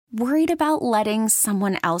Worried about letting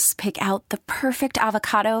someone else pick out the perfect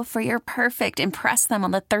avocado for your perfect impress them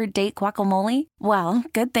on the third date guacamole? Well,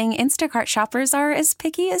 good thing Instacart shoppers are as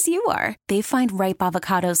picky as you are. They find ripe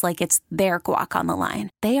avocados like it's their guac on the line.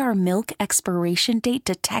 They are milk expiration date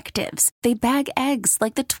detectives. They bag eggs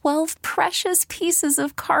like the 12 precious pieces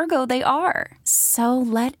of cargo they are. So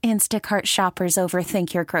let Instacart shoppers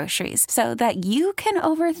overthink your groceries so that you can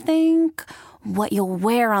overthink what you'll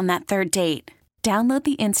wear on that third date. Download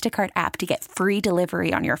the Instacart app to get free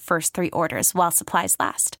delivery on your first 3 orders while supplies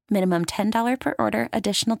last. Minimum $10 per order.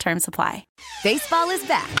 Additional terms apply. Baseball is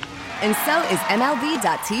back, and so is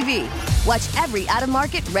MLB.tv. Watch every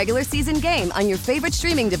out-of-market regular season game on your favorite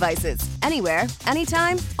streaming devices. Anywhere,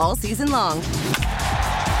 anytime, all season long.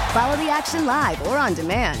 Follow the action live or on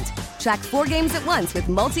demand. Track 4 games at once with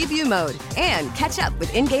multi-view mode and catch up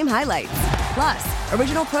with in-game highlights. Plus,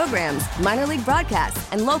 original programs, minor league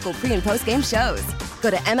broadcasts, and local pre- and post-game shows. Go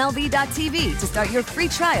to MLB.tv to start your free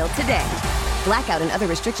trial today. Blackout and other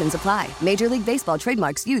restrictions apply. Major League Baseball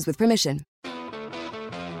trademarks used with permission.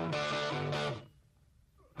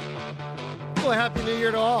 Well, Happy New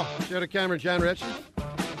Year to all. Joe DeCamera, John Rich.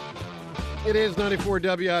 It is 94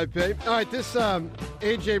 WIP. All right, this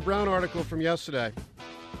A.J. Brown article from yesterday.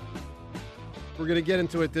 We're going to get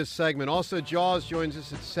into it this segment. Also, Jaws joins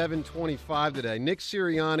us at 7:25 today. Nick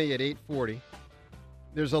Sirianni at 8:40.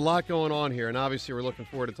 There's a lot going on here, and obviously we're looking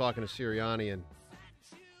forward to talking to Sirianni and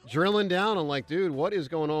drilling down on, like, dude, what is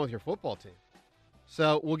going on with your football team?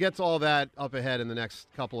 So we'll get to all that up ahead in the next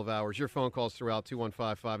couple of hours. Your phone calls throughout,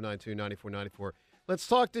 215-592-9494. Let's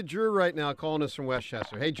talk to Drew right now, calling us from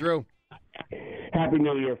Westchester. Hey, Drew. Happy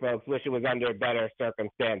New Year, folks. Wish it was under better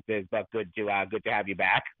circumstances, but good to have you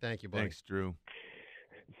back. Thank you, buddy. Thanks, Drew.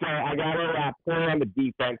 So I got a point on the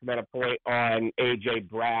defense and then a point on A.J.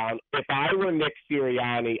 Brown. If I were Nick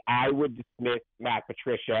Sirianni, I would dismiss Matt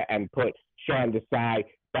Patricia and put Sean Desai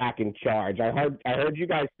back in charge. I heard you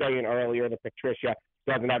guys saying earlier that Patricia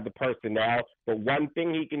doesn't have the personnel, but one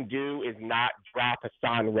thing he can do is not drop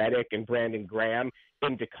Hassan Reddick and Brandon Graham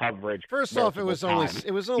into coverage. First off, it was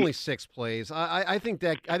only 6 plays. I think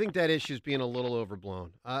that issue is being a little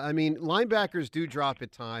overblown. I mean, linebackers do drop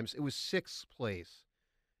at times. It was 6 plays.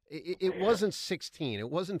 It wasn't 16. It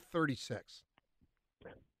wasn't 36.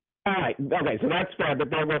 All right. Okay, so that's fair. But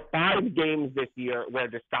there were 5 games this year where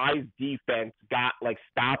Desai's defense got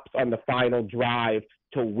stops on the final drive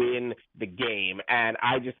to win the game. And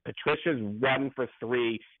Patricia's 1 for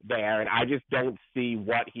 3 there, and I just don't see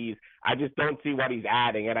what he's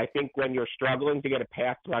adding. And I think when you're struggling to get a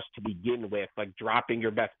pass rush to begin with, dropping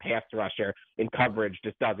your best pass rusher in coverage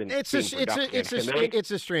just doesn't. It's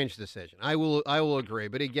a strange decision. I will agree.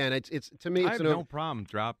 But again, it's to me, I have no problem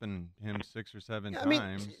dropping him 6 or 7 times. I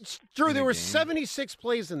mean, Drew, there were 76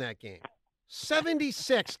 plays in that game.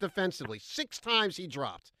 76 defensively. 6 times he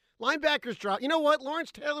dropped. Linebackers drop. You know what?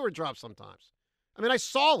 Lawrence Taylor would drop sometimes. I mean, I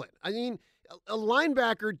saw it. I mean, a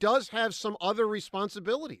linebacker does have some other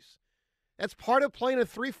responsibilities. That's part of playing a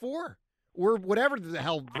 3-4 or whatever the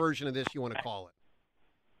hell version of this you want to call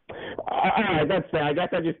it. All right, that's fair. I guess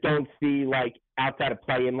I just don't see outside of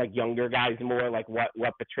playing younger guys more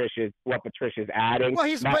what Patricia's adding. Well,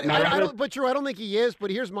 Drew, I don't think he is.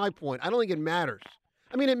 But here's my point. I don't think it matters.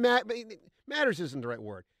 I mean, matters isn't the right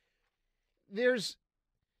word.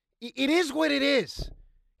 It is what it is.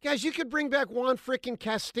 Guys, you could bring back Juan frickin'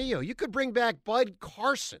 Castillo. You could bring back Bud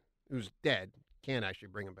Carson, who's dead. Can't actually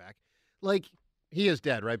bring him back. He is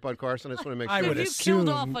dead, right, Bud Carson? I just want to make sure. I would assume.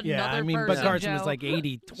 Bud Carson was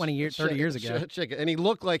 80, 20 years, 30 years ago. And he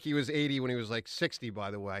looked like he was 80 when he was 60,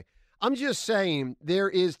 by the way. I'm just saying, there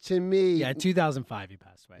is, to me. Yeah, 2005 he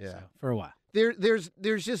passed away, so for a while. There's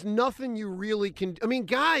just nothing you really can. I mean,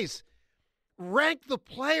 guys, rank the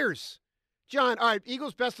players. John, all right,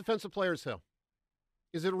 Eagles' best defensive player is who?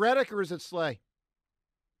 Is it Reddick or is it Slay?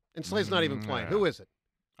 And Slay's not even playing. Who is it?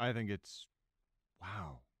 I think it's –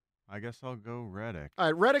 wow. I guess I'll go Reddick. All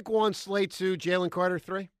right, Reddick 1, Slay 2, Jalen Carter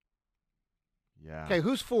 3? Yeah. Okay,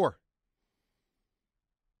 who's 4?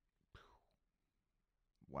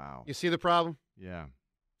 Wow. You see the problem? Yeah.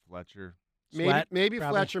 Fletcher. Maybe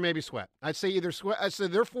Fletcher, maybe Sweat. I'd say either Sweat. I'd say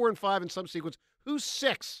they're 4 and 5 in some sequence. Who's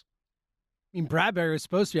 6? I mean, Bradbury was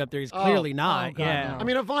supposed to be up there. He's clearly not. God, yeah. no. I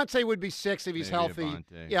mean, Avonte would be 6 if he's healthy.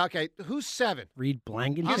 Avonte. Yeah, okay. Who's 7? Reed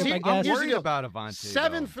Blankenship, I I'm guess. worried about Avonte.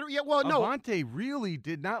 7 through. Yeah, well, no. Avonte really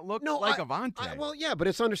did not look like Avonte. Well, yeah, but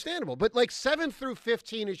it's understandable. But 7 through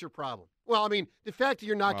 15 is your problem. Well, I mean, the fact that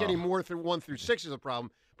you're not getting more through 1 through 6 is a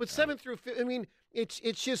problem. But 7 through 15, I mean, it's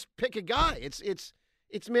just pick a guy. It's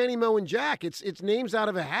Manny, Mo, and Jack. It's names out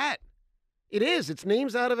of a hat. It is. It's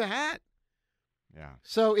names out of a hat. Yeah.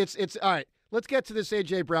 So it's all right. let's get to this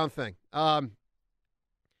A.J. Brown thing.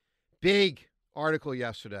 Big article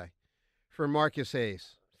yesterday from Marcus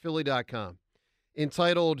Hayes, Philly.com,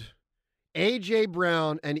 entitled, A.J.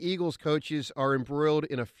 Brown and Eagles coaches are embroiled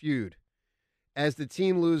in a feud as the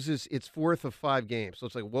team loses its 4th of 5 games. So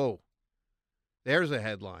it's like, whoa, there's a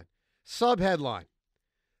headline. Sub-headline,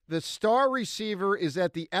 the star receiver is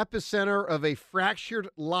at the epicenter of a fractured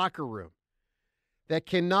locker room that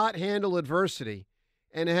cannot handle adversity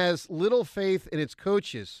and has little faith in its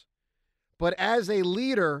coaches. But as a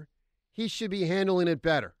leader, he should be handling it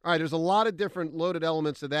better. All right, there's a lot of different loaded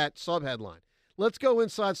elements of that sub-headline. Let's go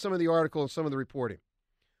inside some of the article and some of the reporting.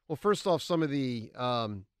 Well, first off, some of the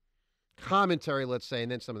commentary, let's say,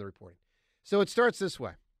 and then some of the reporting. So it starts this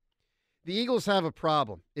way. The Eagles have a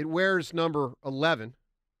problem. It wears number 11,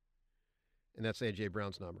 and that's A.J.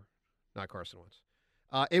 Brown's number, not Carson Wentz.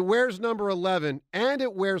 It wears number 11, and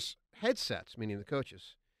it wears headsets, meaning the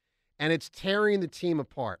coaches, and it's tearing the team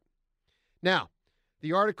apart. Now,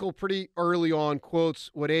 the article pretty early on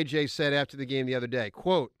quotes what A.J. said after the game the other day.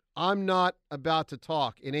 Quote, I'm not about to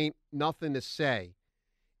talk. It ain't nothing to say.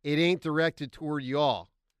 It ain't directed toward y'all,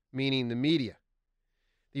 meaning the media.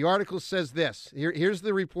 The article says this. Here's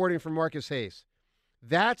the reporting from Marcus Hayes.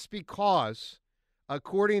 That's because,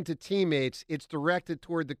 according to teammates, it's directed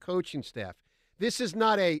toward the coaching staff. This is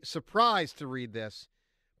not a surprise to read this,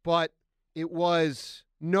 but it was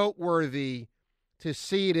noteworthy to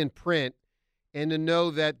see it in print and to know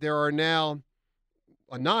that there are now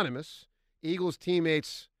anonymous Eagles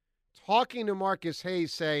teammates talking to Marcus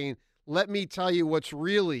Hayes saying, let me tell you what's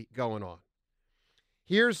really going on.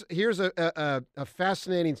 Here's a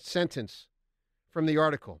fascinating sentence from the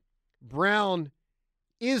article. Brown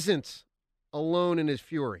isn't alone in his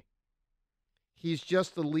fury. He's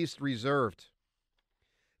just the least reserved.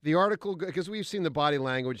 The article, because we've seen the body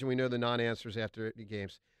language and we know the non-answers after the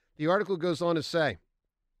games. The article goes on to say,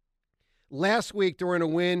 last week during a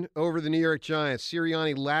win over the New York Giants,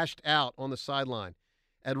 Sirianni lashed out on the sideline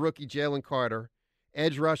at rookie Jalen Carter,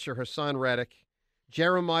 edge rusher Hassan Reddick,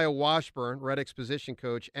 Jeremiah Washburn, Reddick's position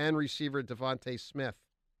coach, and receiver Devontae Smith.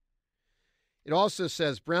 It also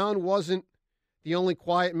says Brown wasn't the only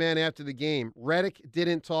quiet man after the game. Reddick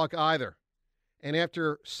didn't talk either. And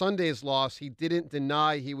after Sunday's loss, he didn't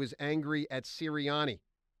deny he was angry at Sirianni.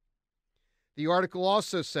 The article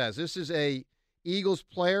also says this is a Eagles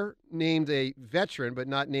player named a veteran, but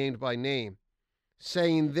not named by name,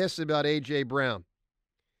 saying this about A.J. Brown.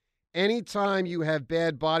 Anytime you have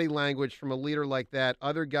bad body language from a leader like that,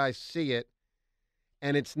 other guys see it,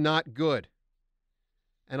 and it's not good.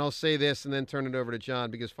 And I'll say this and then turn it over to John,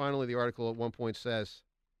 because finally the article at one point says,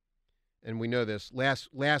 and we know this,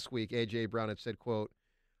 last week A.J. Brown had said, quote,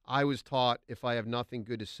 I was taught if I have nothing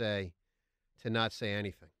good to say, to not say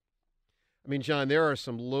anything. I mean, John, there are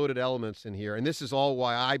some loaded elements in here, and this is all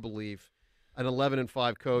why I believe an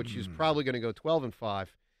 11-5 coach who's probably going to go 12-5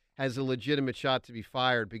 has a legitimate shot to be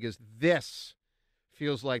fired, because this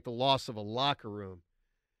feels like the loss of a locker room.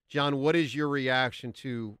 John, what is your reaction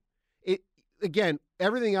to it? Again,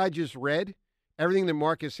 everything I just read, everything that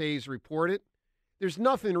Marcus Hayes reported, there's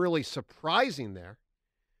nothing really surprising there,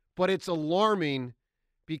 but it's alarming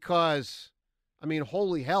because, I mean,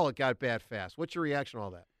 holy hell, it got bad fast. What's your reaction to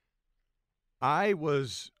all that? I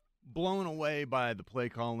was blown away by the play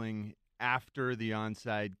calling after the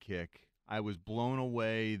onside kick. I was blown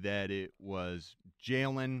away that it was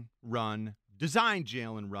Jalen run, designed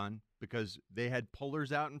Jalen run, because they had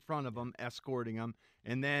pullers out in front of them, escorting them,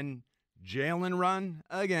 and then Jalen run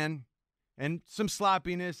again, and some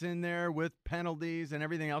sloppiness in there with penalties and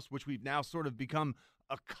everything else, which we've now sort of become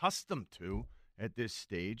accustomed to at this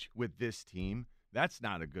stage with this team. That's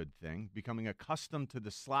not a good thing, becoming accustomed to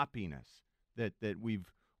the sloppiness that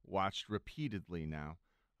we've watched repeatedly now.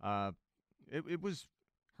 It was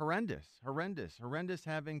horrendous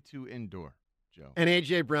having to endure, Joe. And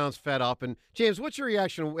A.J. Brown's fed up. And, James, what's your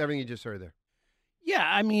reaction to everything you just heard there? Yeah,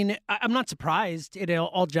 I mean, I'm not surprised. It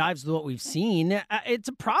all jives with what we've seen. It's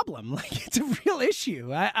a problem. Like, it's a real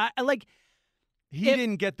issue. He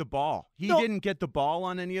didn't get the ball. He didn't get the ball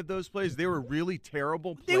on any of those plays. They were really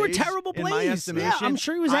terrible plays. They were terrible plays. In my estimation. Yeah, I'm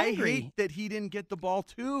sure he was angry. I hate that he didn't get the ball,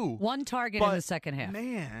 too. One target in the second half.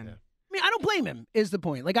 Man. Yeah. I mean, I don't blame him, is the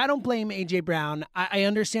point. Like, I don't blame A.J. Brown. I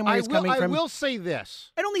understand where he's coming from. I will say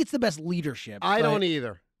this. I don't think it's the best leadership. I don't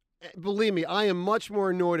either. Believe me, I am much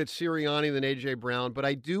more annoyed at Sirianni than A.J. Brown, but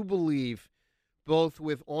I do believe both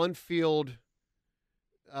with on-field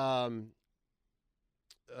body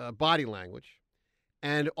language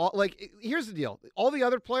and, here's the deal. All the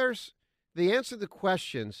other players, they answer the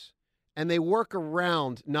questions and they work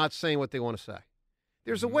around not saying what they want to say.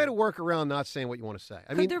 There's a way to work around not saying what you want to say.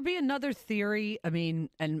 Could there be another theory? I mean,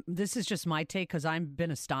 and this is just my take because I've been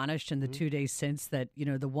astonished in the 2 days since that,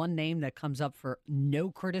 the one name that comes up for no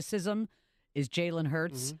criticism is Jalen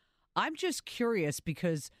Hurts. I'm just curious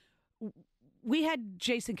because we had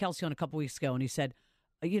Jason Kelsey on a couple weeks ago, and he said,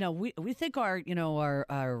 we think our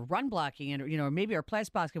run blocking and, maybe our pass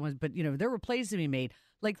blocking was, but, there were plays to be made.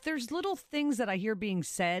 Like, there's little things that I hear being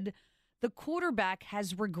said. The quarterback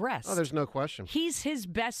has regressed. Oh, there's no question. He's his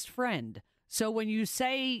best friend. So when you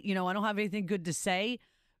say, I don't have anything good to say,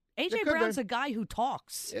 A.J. Brown's a guy who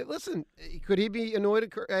talks. Listen, could he be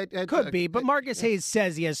annoyed at could be, but Marcus Hayes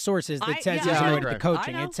says he has sources that says he's annoyed at the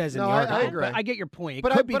coaching. It says in the article. I agree. But I get your point. It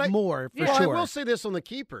could be more, for sure. I will say this on the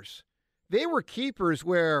keepers. They were keepers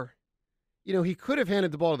where, he could have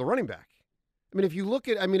handed the ball to the running back. I mean, if you look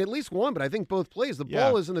at, at least one, but I think both plays, the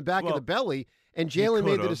ball is in the back of the belly, and Jalen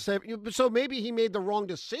made the decision. So maybe he made the wrong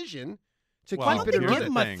decision to keep it. Give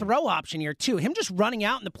him a throw option here, too. Him just running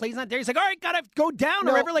out and the play's not there. He's like, all right, got to go down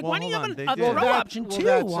or whatever. Like, why don't you have a throw option, too,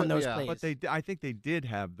 on those plays? But I think they did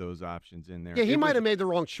have those options in there. Yeah, he might have made the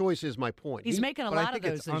wrong choice is my point. He's making a lot of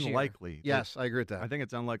those this year. I think it's unlikely. Yes, I agree with that. I think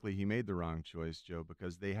it's unlikely he made the wrong choice, Joe,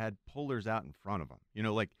 because they had pullers out in front of him.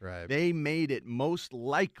 Right. They made it most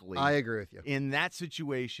likely. I agree with you. In that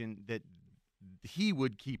situation that he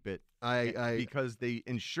would keep it because they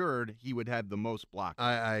ensured he would have the most blocks.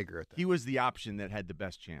 I agree with that. He was the option that had the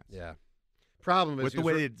best chance. Yeah. Problem is with the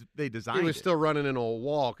way they designed it. He was still running in a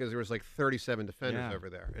wall because there was like 37 defenders over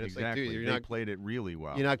there. And exactly. It's like, dude, they played it really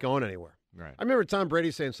well. You're not going anywhere. Right. I remember Tom Brady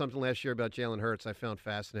saying something last year about Jalen Hurts I found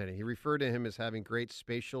fascinating. He referred to him as having great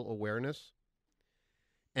spatial awareness.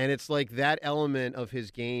 And it's like that element of his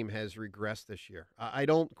game has regressed this year. I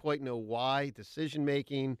don't quite know why.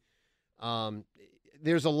 Decision-making.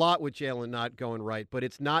 There's a lot with Jalen not going right, but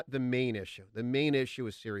it's not the main issue. The main issue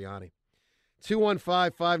is Sirianni.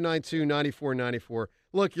 215-592-9494.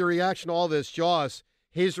 Look, your reaction to all this, Jaws,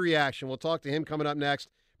 his reaction. We'll talk to him coming up next.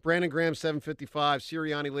 Brandon Graham, 7:55.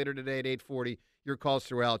 Sirianni later today at 8:40. Your calls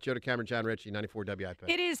throughout. Joe DeCamera, John Ritchie, 94 WIP.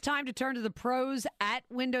 It is time to turn to the pros at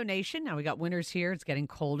Window Nation. Now we got winters here. It's getting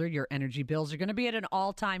colder. Your energy bills are going to be at an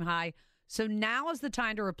all-time high. So now is the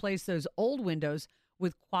time to replace those old windows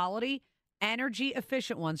with quality,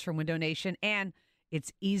 energy-efficient ones from Window Nation, and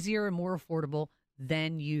it's easier and more affordable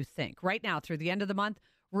than you think. Right now, through the end of the month,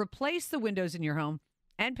 replace the windows in your home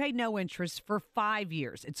and pay no interest for 5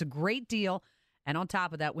 years. It's a great deal, and on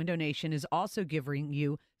top of that, Window Nation is also giving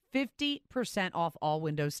you 50% off all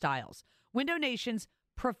window styles. Window Nation's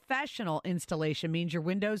professional installation means your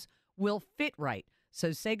windows will fit right.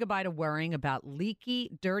 So say goodbye to worrying about leaky,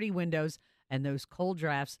 dirty windows and those cold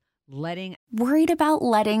drafts Worried about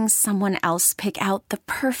letting someone else pick out the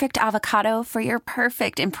perfect avocado for your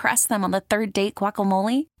perfect impress them on the third date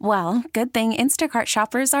guacamole? Well, good thing Instacart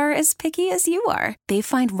shoppers are as picky as you are. They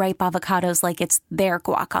find ripe avocados like it's their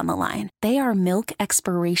guac on the line. They are milk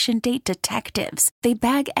expiration date detectives. They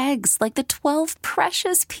bag eggs like the 12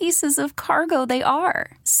 precious pieces of cargo they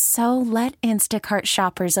are. So let Instacart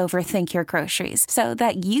shoppers overthink your groceries so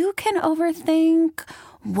that you can overthink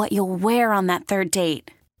what you'll wear on that third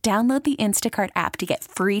date. Download the Instacart app to get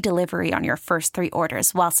free delivery on your first 3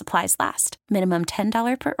 orders while supplies last. Minimum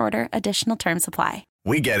 $10 per order. Additional terms apply.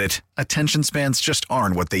 We get it. Attention spans just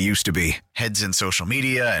aren't what they used to be. Heads in social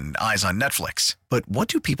media and eyes on Netflix. But what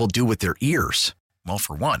do people do with their ears? Well,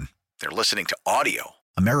 for one, they're listening to audio.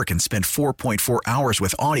 Americans spend 4.4 hours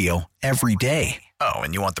with audio every day. Oh,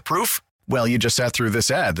 and you want the proof? Well, you just sat through this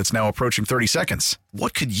ad that's now approaching 30 seconds.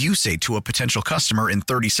 What could you say to a potential customer in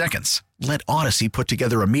 30 seconds? Let Odyssey put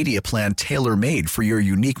together a media plan tailor-made for your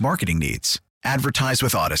unique marketing needs. Advertise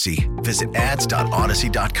with Odyssey. Visit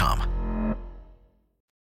ads.odyssey.com.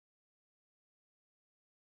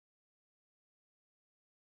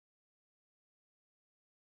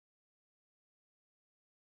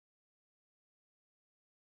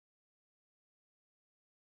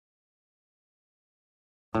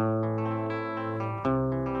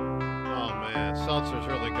 Seltzer's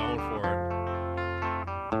really going for it.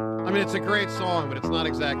 I mean, it's a great song, but it's not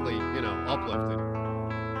exactly, uplifting.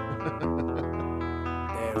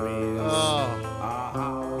 There is a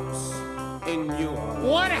house in New Orleans.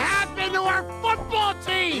 What happened to our football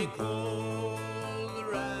team?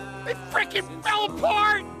 They freaking fell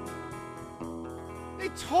apart. They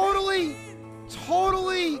totally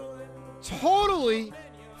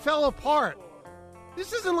fell apart.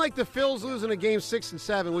 This isn't like the Phils losing a game 6 and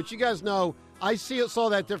 7, which you guys know I saw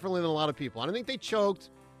that differently than a lot of people. I don't think they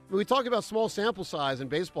choked. I mean, we talk about small sample size in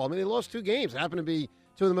baseball. I mean, they lost 2 games. It happened to be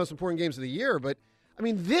 2 of the most important games of the year. But, I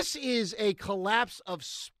mean, this is a collapse of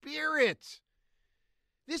spirit.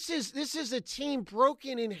 This is a team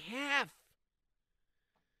broken in half.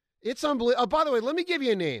 It's unbelievable. Oh, by the way, let me give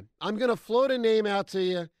you a name. I'm going to float a name out to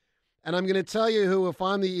you, and I'm going to tell you who, if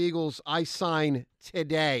I'm the Eagles, I sign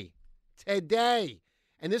today. Today.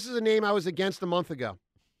 And this is a name I was against a month ago.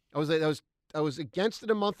 I was against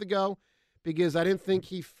it a month ago because I didn't think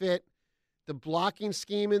he fit the blocking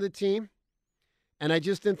scheme of the team, and I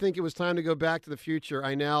just didn't think it was time to go back to the future.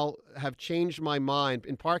 I now have changed my mind,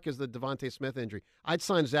 in part because of the Devontae Smith injury. I'd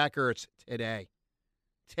sign Zach Ertz today.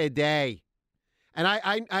 Today. And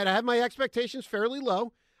I have my expectations fairly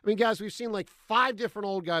low. I mean, guys, we've seen like 5 different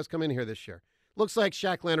old guys come in here this year. Looks like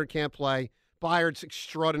Shaq Leonard can't play. Byard's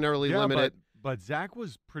extraordinarily limited. But Zach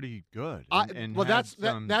was pretty good.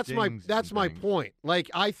 That's my point.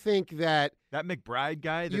 Like, I think that McBride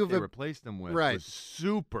guy that they replaced him with was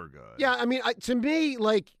super good. Yeah, I mean, to me,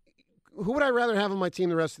 like, who would I rather have on my team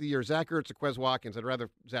the rest of the year? Zach Ertz or Quez Watkins? I'd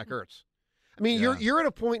rather Zach Ertz. I mean, you're at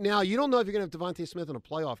a point now, you don't know if you're going to have Devontae Smith in a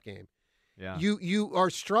playoff game. Yeah. You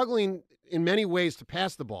are struggling in many ways to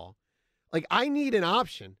pass the ball. Like, I need an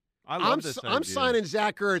option. I'm signing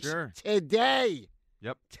Zach Ertz today.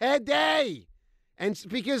 Yep. Today. And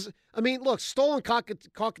because, I mean, look, Stolen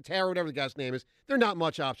Cockatera, whatever the guy's name is, they're not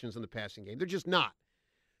much options in the passing game. They're just not.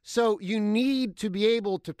 So you need to be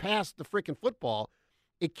able to pass the freaking football.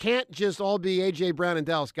 It can't just all be A.J. Brown and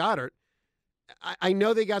Dallas Goedert. I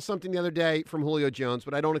know they got something the other day from Julio Jones,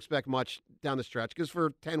 but I don't expect much down the stretch because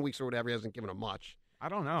for 10 weeks or whatever, he hasn't given them much. I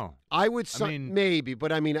don't know. I would maybe,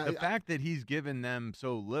 but I mean. The fact that he's given them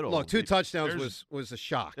so little. Look, 2 touchdowns was a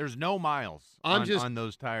shock. There's no miles on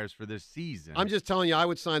those tires for this season. I'm just telling you, I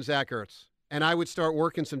would sign Zach Ertz, and I would start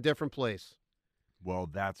working some different plays. Well,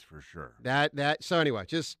 that's for sure. So anyway,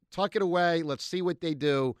 just tuck it away. Let's see what they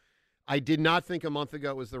do. I did not think a month ago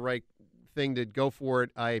it was the right thing to go for it.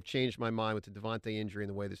 I have changed my mind with the Devontae injury and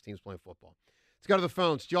the way this team's playing football. Let's go to the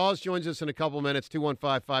phones. Jaws joins us in a couple minutes,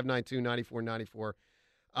 215-592-9494.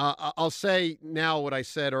 I'll say now what I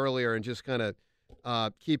said earlier and just kind of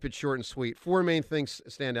keep it short and sweet. 4 main things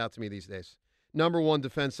stand out to me these days. Number 1,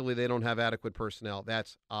 defensively, they don't have adequate personnel.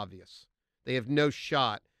 That's obvious. They have no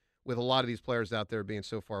shot with a lot of these players out there being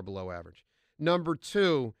so far below average. Number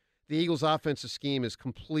 2, the Eagles' offensive scheme is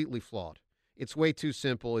completely flawed. It's way too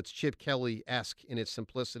simple. It's Chip Kelly-esque in its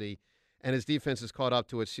simplicity, and his defense is caught up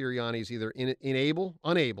to it. Sirianni's either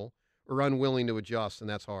unable, or unwilling to adjust, and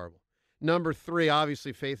that's horrible. Number 3,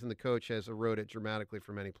 obviously, faith in the coach has eroded dramatically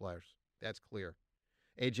for many players. That's clear.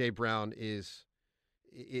 A.J. Brown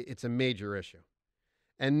it's a major issue.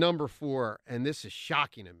 And number 4, and this is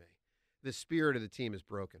shocking to me, the spirit of the team is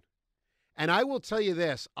broken. And I will tell you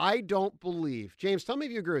this, I don't believe, James, tell me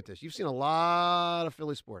if you agree with this. You've seen a lot of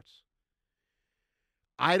Philly sports.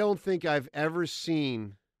 I don't think I've ever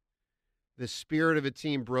seen the spirit of a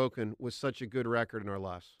team broken with such a good record in our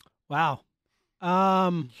lives. Wow.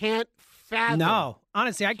 Can't fathom. No,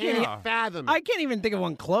 honestly, I can't fathom. I can't even think of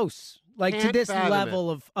one close, like to this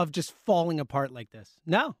level of just falling apart like this.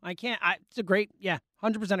 No, I can't. It's a great,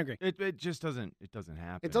 100% agree. It just doesn't. It doesn't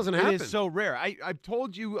happen. It doesn't happen. It is so rare. I've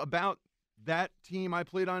told you about that team I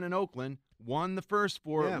played on in Oakland. Won the first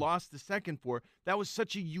 4, lost the second 4. That was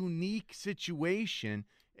such a unique situation.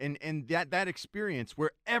 And that experience where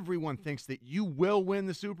everyone thinks that you will win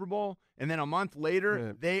the Super Bowl, and then a month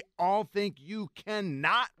later, they all think you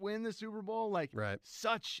cannot win the Super Bowl.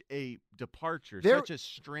 Such a departure, such a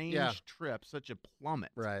strange trip, such a plummet.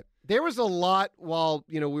 Right. There was a lot while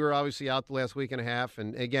we were obviously out the last week and a half,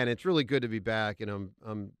 and again, it's really good to be back, and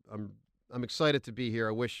I'm excited to be here.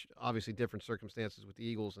 I wish obviously different circumstances with the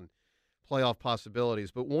Eagles and playoff possibilities,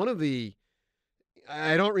 but one of the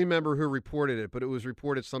I don't remember who reported it, but it was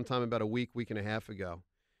reported sometime about a week and a half ago.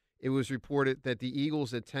 It was reported that the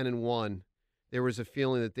Eagles at 10-1, there was a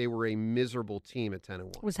feeling that they were a miserable team at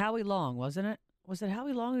 10-1. It was Howie Long, wasn't it? Was it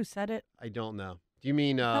Howie Long who said it? I don't know. Do you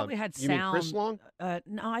mean we had you mean Chris Long?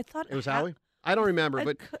 No, I thought it was Howie. I don't remember,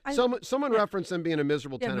 but someone referenced them being a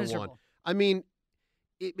miserable 10-1. I mean,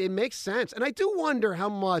 it makes sense, and I do wonder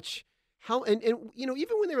how and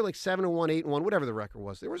even when they were like 7-1, 8-1, whatever the record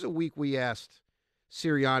was, there was a week we asked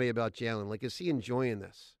Sirianni about Jalen. Like, is he enjoying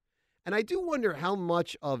this? And I do wonder how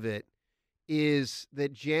much of it is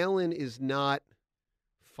that Jalen is not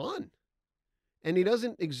fun. And he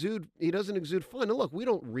doesn't exude fun. And look, we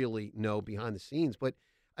don't really know behind the scenes, but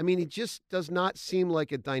I mean, he just does not seem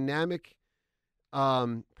like a dynamic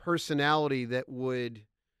personality that would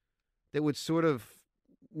sort of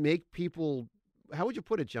make people how would you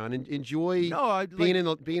put it, John? Enjoy being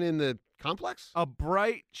in the complex? A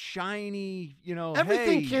bright, shiny,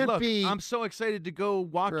 everything hey, can't look, be. I'm so excited to go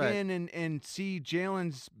walk in and see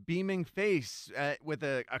Jalen's beaming face with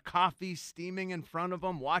a coffee steaming in front of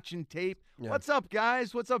him, watching tape. Yeah. What's up,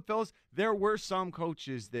 guys? What's up, fellas? There were some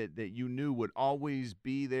coaches that you knew would always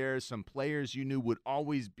be there. Some players you knew would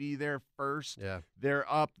always be there first. Yeah.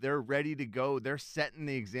 They're up. They're ready to go. They're setting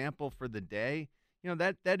the example for the day.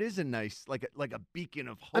 That is a nice, like a beacon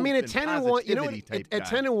of hope. I mean, at 10-1, at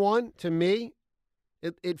 10-1, to me,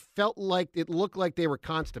 it felt like it looked like they were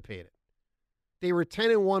constipated. They were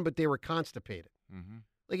 10-1, but they were constipated. Mm-hmm.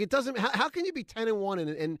 Like, it doesn't. How can you be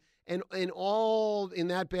 10-1 and all in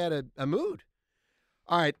that bad a mood?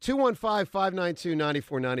 All right,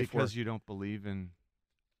 215-592-9494. Because you don't believe in.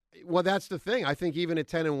 Well, that's the thing. I think even at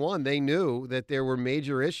 10-1, they knew that there were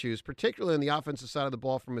major issues, particularly on the offensive side of the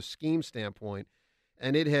ball from a scheme standpoint.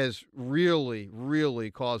 And it has really, really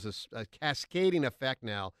caused a cascading effect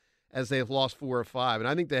now as they've lost 4 or 5. And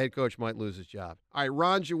I think the head coach might lose his job. All right,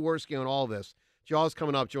 Ron Jaworski on all this. Jaws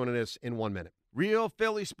coming up, joining us in 1 minute. Real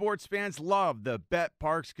Philly sports fans love the Bet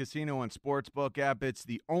Parks Casino and Sportsbook app. It's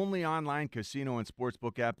the only online casino and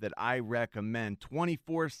sportsbook app that I recommend.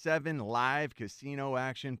 24/7 live casino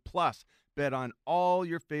action, plus bet on all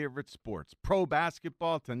your favorite sports. Pro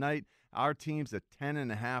basketball tonight. Our team's a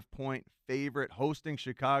 10.5-point favorite, hosting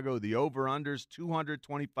Chicago. The over-under's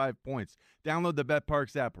 225 points. Download the Bet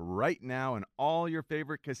Parks app right now, and all your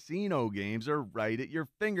favorite casino games are right at your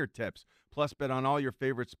fingertips. Plus, bet on all your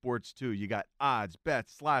favorite sports, too. You got odds,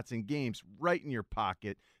 bets, slots, and games right in your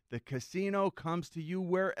pocket. The casino comes to you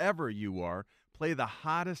wherever you are. Play the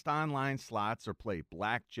hottest online slots or play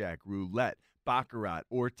blackjack, roulette, baccarat,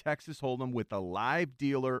 or Texas Hold'em with a live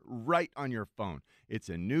dealer right on your phone. It's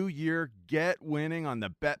a new year. Get winning on the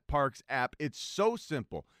Bet Parks app. It's so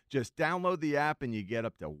simple. Just download the app and you get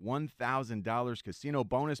up to $1,000 casino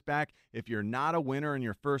bonus back if you're not a winner in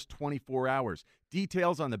your first 24 hours.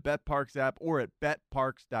 Details on the Bet Parks app or at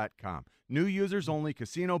betparks.com. New users only.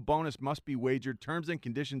 Casino bonus must be wagered. Terms and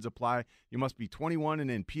conditions apply. You must be 21 and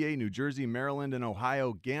in PA, New Jersey, Maryland, and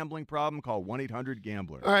Ohio. Gambling problem? Call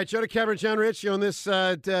 1-800-GAMBLER. All right, Joe DeCamera, John Rich on this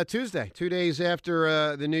Tuesday, 2 days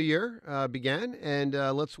after the new year began. And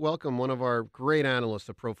let's welcome one of our great analysts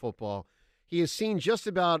of pro football. He has seen just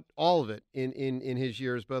about all of it in his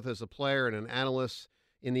years, both as a player and an analyst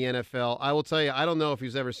in the NFL. I will tell you, I don't know if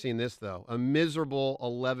he's ever seen this, though. A miserable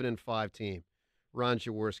 11-5 team. Ron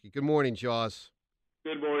Jaworski. Good morning, Jaws.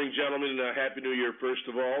 Good morning, gentlemen. Happy New Year, first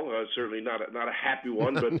of all. Certainly not a happy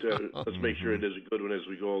one, but let's make sure it is a good one as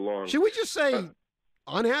we go along. Should we just say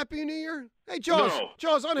unhappy New Year? Hey, Jaws. No.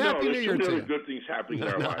 Jaws, unhappy New Year to you. Good things happening in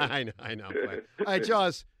our lives. I know. All right,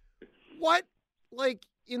 Jaws. What,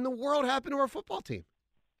 in the world happened to our football team?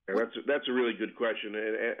 And that's a really good question.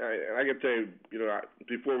 And I got to tell you,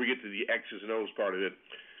 before we get to the X's and O's part of it,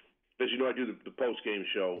 as you know, I do the post-game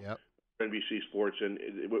show. Yep. NBC Sports, and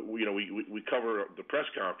we cover the press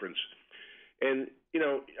conference. And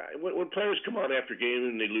when players come on after game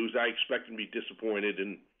and they lose, I expect them to be disappointed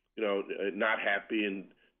and not happy and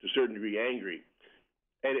to a certain degree angry.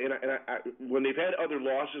 And I, when they've had other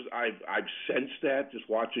losses, I've sensed that just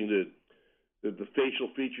watching the facial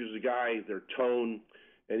features of the guy, their tone,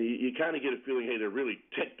 and you kind of get a feeling, hey, they're really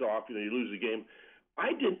ticked off. You lose the game.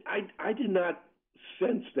 I did not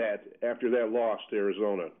sense that after that loss to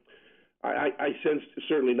Arizona. I sensed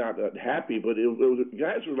certainly not happy, but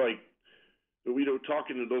guys were like,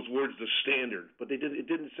 talking to those words, the standard, but it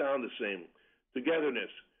didn't sound the same.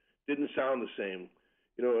 Togetherness didn't sound the same.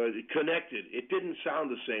 Connected, it didn't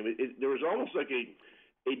sound the same. There was almost like a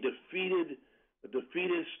defeatist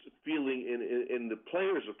feeling in the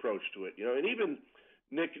players' approach to it. And even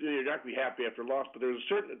Nick, you're not going to be happy after a loss, but there was a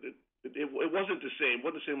certain. It wasn't the same. It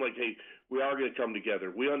wasn't the same like, hey, we are going to come together.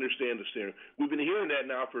 We understand the standard. We've been hearing that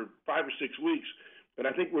now for 5 or 6 weeks, and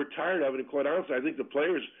I think we're tired of it. And quite honestly, I think the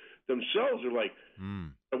players themselves are like,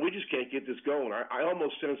 we just can't get this going. I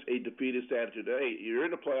almost sense a defeatist attitude. Hey, you're in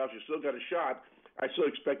the playoffs. You still got a shot. I still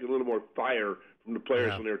expected a little more fire from the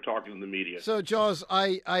players when they were talking to the media. So, Jaws,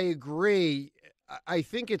 I agree. I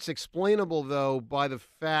think it's explainable, though, by the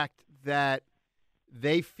fact that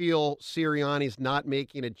they feel Sirianni's not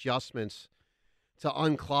making adjustments to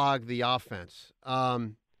unclog the offense.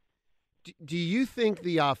 Do you think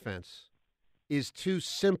the offense is too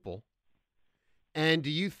simple? And do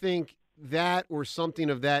you think that or something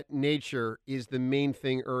of that nature is the main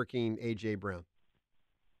thing irking A.J. Brown?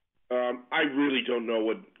 I really don't know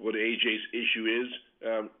what A.J.'s issue is.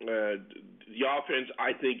 The offense,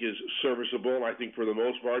 I think, is serviceable. I think, for the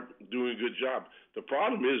most part, doing a good job. The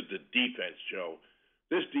problem is the defense, Joe.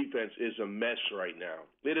 this defense is a mess right now.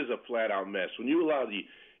 It is a flat-out mess. When you allow the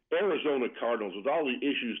Arizona Cardinals, with all the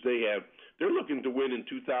issues they have, they're looking to win in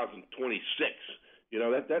 2026.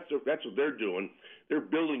 That's what they're doing. They're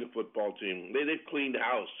building a football team. They've cleaned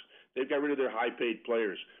house. They've got rid of their high-paid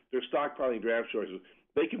players. They're stockpiling draft choices.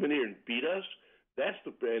 They come in here and beat us.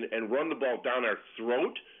 And run the ball down our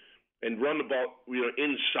throat, and run the ball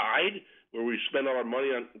inside where we spend all our money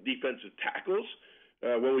on defensive tackles.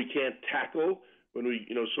 When we can't tackle, when we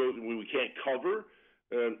can't cover,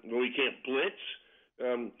 when we can't blitz,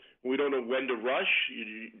 when we don't know when to rush.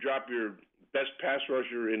 You drop your best pass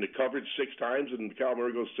rusher into coverage 6 times, and Kyle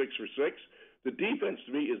Murray goes 6 for 6. The defense,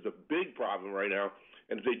 to me, is the big problem right now.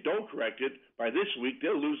 And if they don't correct it, by this week,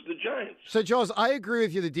 they'll lose to the Giants. So, Jaws, I agree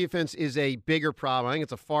with you. The defense is a bigger problem. I think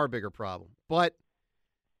it's a far bigger problem. But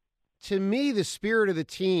to me, the spirit of the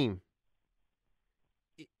team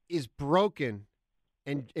is broken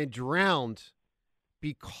and drowned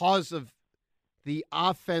because of the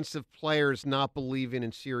offensive players not believing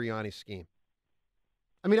in Sirianni's scheme.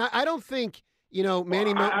 I mean, I don't think,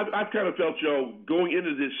 Manny. I've kind of felt, Joe, going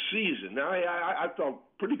into this season. Now, I felt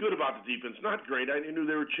pretty good about the defense. Not great. I knew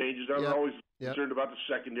there were changes. I was always concerned about the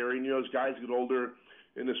secondary. And, as guys get older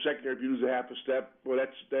in the secondary, if you lose a half a step, well,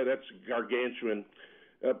 that's gargantuan.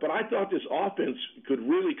 But I thought this offense could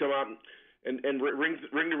really come out and ring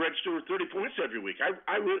the register with 30 points every week.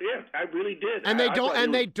 I really did. And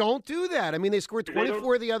they don't do that. I mean, they scored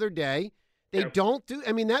 24 the other day. They don't do.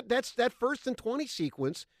 I mean, that's that 1st and 20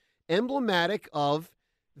 sequence, emblematic of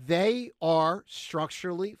they are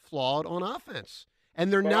structurally flawed on offense,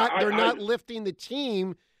 and they're not lifting the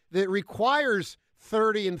team that requires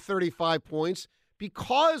 30 and 35 points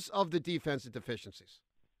because of the defensive deficiencies.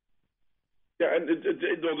 Yeah, and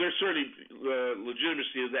there's certainly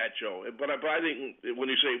legitimacy to that, Joe. But I think when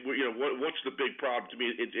you say, what's the big problem to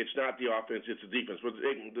me, it's not the offense, it's the defense. But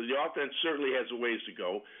the offense certainly has a ways to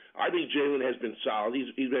go. I think Jalen has been solid.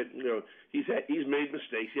 He's made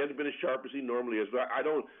mistakes. He hasn't been as sharp as he normally is. But I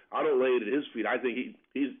don't lay it at his feet. I think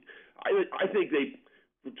I think they,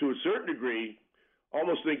 to a certain degree,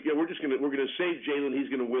 almost think we're gonna save Jalen. He's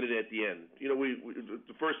gonna win it at the end. We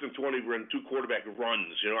the 1st and 20 we're in 2 quarterback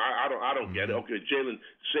runs. I don't get it. Okay, Jalen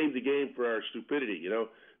saved the game for our stupidity.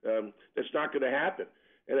 That's not going to happen.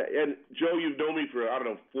 And Joe, you've known me for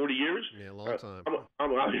 40 years. Yeah, a long time.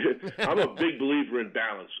 I'm a big believer in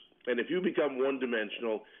balance. And if you become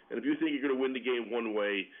one-dimensional, and if you think you're going to win the game one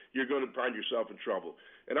way, you're going to find yourself in trouble.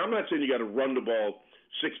 And I'm not saying you got to run the ball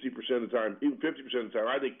 60% of the time, even 50% of the time.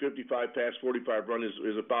 I think 55 pass, 45 run is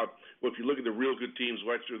about, if you look at the real good teams,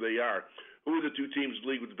 what they are. Who are the 2 teams in the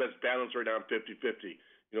league with the best balance right now, 50-50?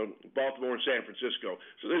 Baltimore and San Francisco.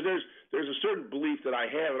 So there's a certain belief that I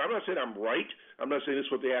have, and I'm not saying I'm right. I'm not saying this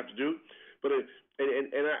is what they have to do. But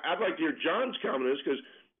I'd like to hear John's comment on this because,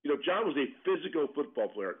 John was a physical football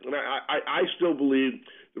player. And I still believe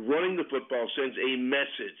that running the football sends a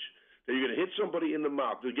message that you're going to hit somebody in the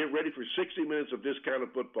mouth. To get ready for 60 minutes of this kind of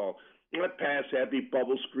football. Not pass heavy,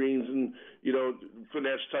 bubble screens, and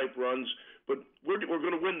finesse type runs. But we're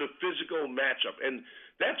going to win the physical matchup, and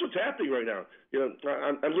that's what's happening right now.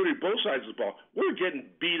 On literally both sides of the ball, we're getting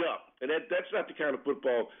beat up, and that's not the kind of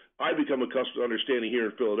football I become accustomed to understanding here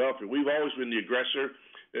in Philadelphia. We've always been the aggressor.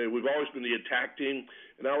 We've always been the attack team,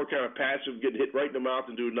 and now we're kind of passive, getting hit right in the mouth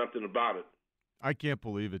and doing nothing about it. I can't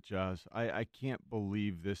believe it, Joz. I can't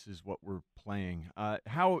believe this is what we're playing.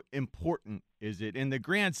 How important is it in the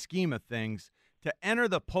grand scheme of things to enter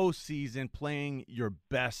the postseason playing your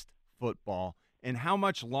best football? And how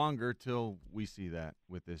much longer till we see that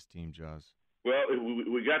with this team, Joz? Well,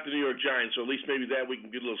 we got the New York Giants, so at least maybe that we can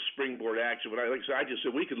get a little springboard action. But like I said, I just said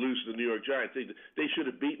we could lose to the New York Giants. They should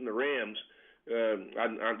have beaten the Rams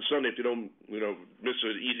on Sunday if you don't miss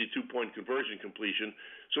an easy 2-point conversion completion.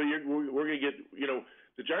 So we're going to get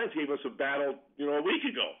the Giants gave us a battle a week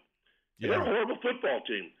ago. Yeah. They're a horrible football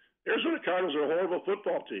team. Arizona Cardinals are a horrible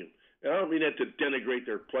football team. And I don't mean that to denigrate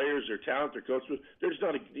their players, their talent, their coaches. There's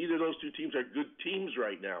not either of those 2 teams are good teams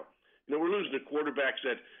right now. We're losing to quarterbacks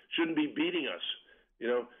that shouldn't be beating us.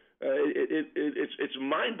 It's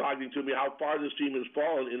mind-boggling to me how far this team has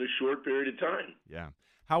fallen in a short period of time. Yeah.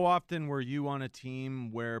 How often were you on a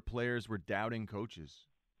team where players were doubting coaches?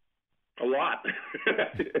 A lot.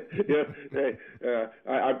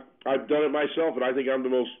 I've done it myself, and I think I'm the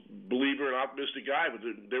most believer and optimistic guy. But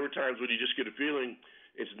there were times when you just get a feeling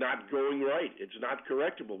it's not going right. It's not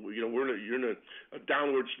correctable. You're in a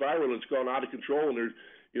downward spiral, and it's gone out of control.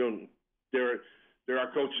 And there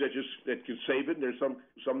are coaches that can save it, and there's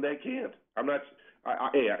some that can't.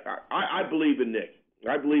 I believe in Nick.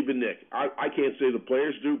 I can't say the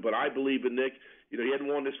players do, but I believe in Nick. he hadn't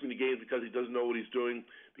won this many games because he doesn't know what he's doing,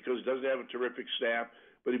 because he doesn't have a terrific staff.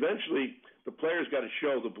 But eventually, the players got to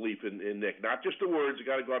show the belief in Nick. Not just the words. They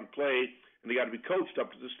got to go out and play, and they got to be coached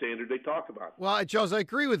up to the standard they talk about. Well, Jones, I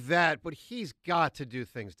agree with that, but he's got to do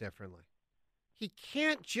things differently. He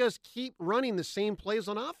can't just keep running the same plays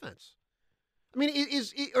on offense. I mean,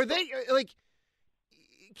 are they like?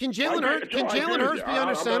 Can Jalen Hurts be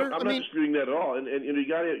under center? I'm not disputing that at all. And you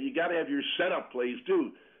got to have your setup plays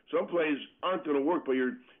too. Some plays aren't going to work, but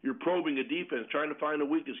you're probing a defense, trying to find a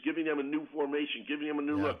weakness, giving them a new formation, giving them a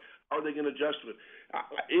new look. Are they going to adjust to it?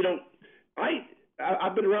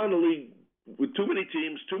 I've been around the league with too many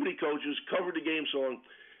teams, too many coaches, covered the game so long.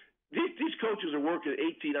 These coaches are working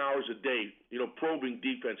 18 hours a day, probing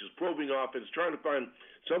defenses, probing offense, trying to find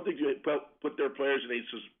something to put their players in a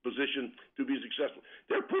position to be successful.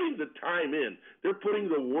 They're putting the time in. They're putting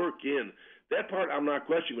the work in. That part I'm not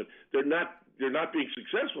questioning. They're not being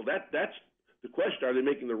successful. That's the question. Are they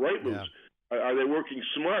making the right moves? Yeah. Are they working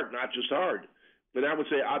smart, not just hard? But I would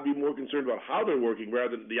say I'd be more concerned about how they're working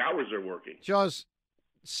rather than the hours they're working. Jaws,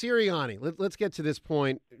 Sirianni, let's get to this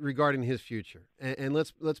point regarding his future, and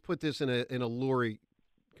let's put this in a Lurie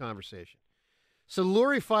conversation. So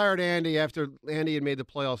Lurie fired Andy after Andy had made the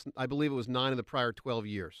playoffs. I believe it was 9 of the prior 12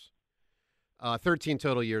 years, 13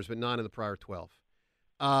 total years, but 9 of the prior 12.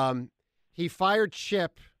 He fired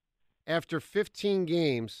Chip after 15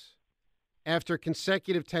 games, after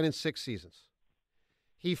consecutive 10-6 seasons.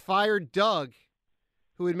 He fired Doug,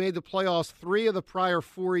 who had made the playoffs 3 of the prior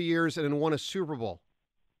 4 years and had won a Super Bowl.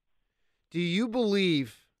 Do you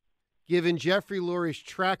believe, given Jeffrey Lurie's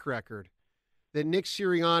track record, that Nick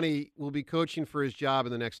Sirianni will be coaching for his job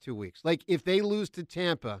in the next 2 weeks? Like, if they lose to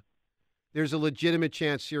Tampa, there's a legitimate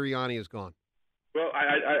chance Sirianni is gone. Well,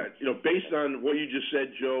 based on what you just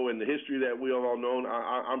said, Joe, and the history that we have all known,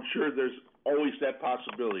 I'm sure there's always that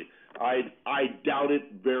possibility. I doubt it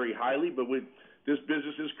very highly, but this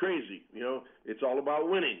business is crazy. It's all about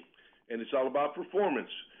winning, and it's all about performance.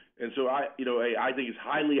 And so I think it's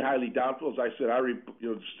highly, highly doubtful. As I said, I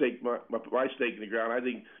stake my stake in the ground. I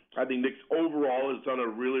think Nick overall has done a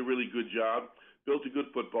really, really good job, built a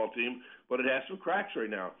good football team, but it has some cracks right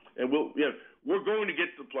now. And we're going to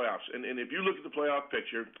get to the playoffs. And if you look at the playoff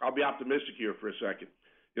picture, I'll be optimistic here for a second.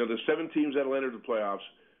 The 7 teams that will enter the playoffs,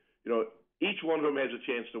 each one of them has a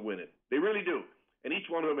chance to win it. They really do. And each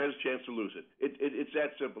one of them has a chance to lose it. It's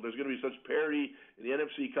that simple. There's going to be such parity in the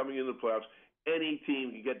NFC coming into the playoffs. Any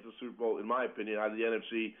team can get to the Super Bowl, in my opinion, out of the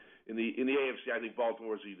NFC. In the AFC, I think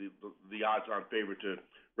Baltimore is the odds-on favorite to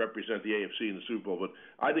represent the AFC in the Super Bowl. But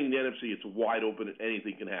I think in the NFC, it's wide open and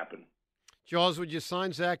anything can happen. Jaws, would you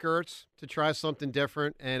sign Zach Ertz to try something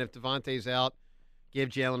different? And if Devontae's out, give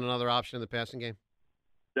Jalen another option in the passing game?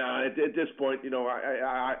 No, at this point,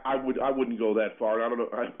 I wouldn't go that far. I don't know.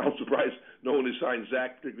 I'm surprised no one has signed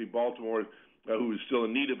Zach, particularly Baltimore, who is still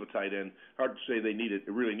in need of a tight end. Hard to say they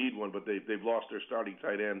really need one, but they've lost their starting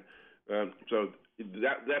tight end. So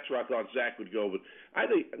that's where I thought Zach would go. But I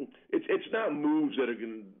think it's not moves that are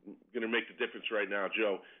going to make the difference right now,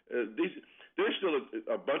 Joe. There's still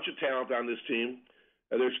a bunch of talent on this team.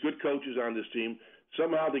 There's good coaches on this team.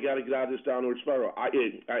 Somehow they got to get out of this downward spiral. I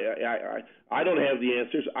don't have the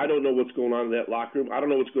answers. I don't know what's going on in that locker room. I don't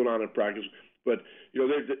know what's going on in practice. But there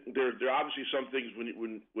are obviously some things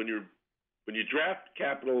when you draft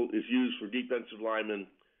capital is used for defensive linemen.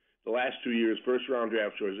 The last 2 years, first-round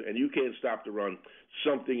draft choices, and you can't stop the run,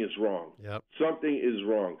 something is wrong. Yep. Something is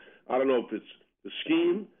wrong. I don't know if it's the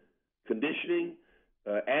scheme, conditioning,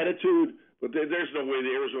 attitude, but there's no way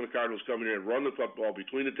the Arizona Cardinals come in here and run the football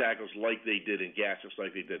between the tackles like they did and gas us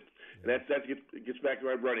like they did. And that gets back to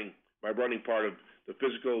my running part of the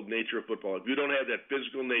physical nature of football. If you don't have that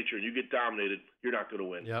physical nature and you get dominated, you're not going to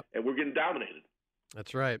win. Yep. And we're getting dominated.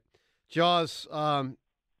 That's right. Jaws,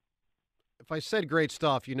 if I said great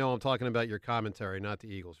stuff, I'm talking about your commentary, not the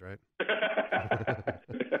Eagles, right?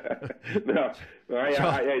 No,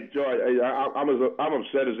 Joe, I'm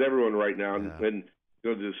upset as everyone right now, and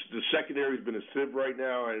the secondary's been a sieve right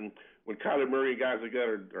now, and when Kyler Murray and guys like that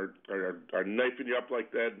are knifing you up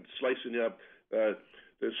like that and slicing you up,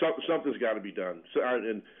 something's got to be done. So,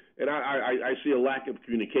 and I see a lack of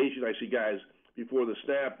communication. I see guys before the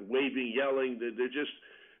snap waving, yelling. They're just.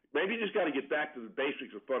 Maybe you just got to get back to the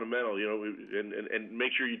basics of fundamental, and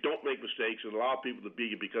make sure you don't make mistakes and allow people to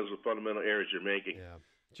beat you because of the fundamental errors you're making. Yeah.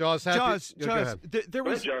 Jaws, there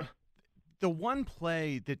was the one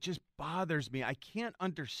play that just bothers me. I can't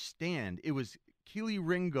understand. It was Keely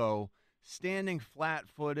Ringo standing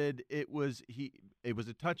flat-footed. It was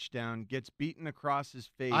a touchdown. Gets beaten across his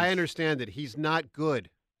face. I understand it. He's not good.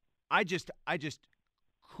 I just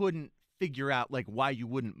couldn't figure out like why you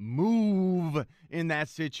wouldn't move in that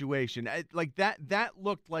situation. Like that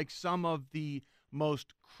looked like some of the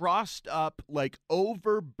most crossed up, like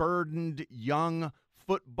overburdened young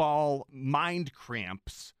football mind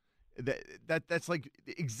cramps. That's like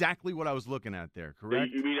exactly what I was looking at there.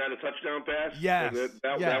 Correct? You mean on a touchdown pass? Yes.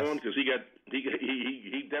 That one, because he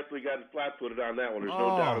definitely got flat-footed on that one. There's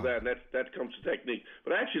no doubt of that, and that comes to technique.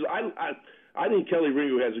 But actually, I think Kelly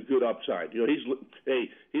Ringo has a good upside. You know,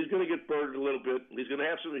 he's going to get burned a little bit. He's going to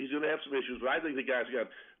have some issues, but I think the guy's got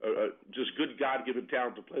just good God-given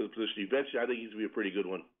talent to play the position. Eventually, I think he's going to be a pretty good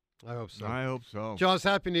one. I hope so. I hope so. Jaws,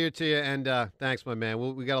 Happy New Year to you, and thanks, my man.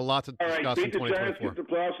 We got a lot to discuss in 2024. All right, beat the Giants, get the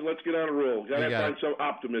playoffs, and let's get on a roll. Got to find some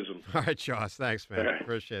optimism. All right, Jaws, thanks, man.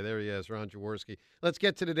 Appreciate it. There he is, Ron Jaworski. Let's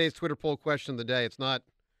get to today's Twitter poll question of the day. It's not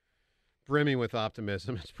brimming with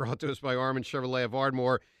optimism. It's brought to us by Armin Chevrolet of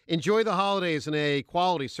Ardmore. Enjoy the holidays in a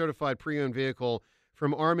quality certified pre-owned vehicle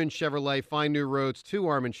from Armin Chevrolet. Find new roads to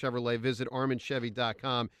Armin Chevrolet. Visit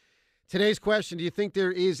arminchevy.com. Today's question, do you think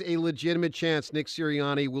there is a legitimate chance Nick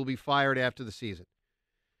Sirianni will be fired after the season?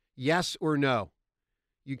 Yes or no?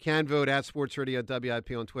 You can vote at Sports Radio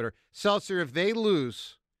WIP on Twitter. Seltzer, if they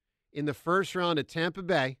lose in the first round at Tampa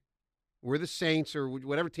Bay, or the Saints, or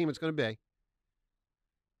whatever team it's going to be,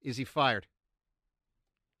 is he fired?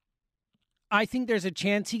 I think there's a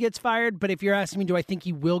chance he gets fired, but if you're asking me, do I think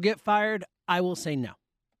he will get fired, I will say no.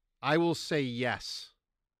 I will say yes.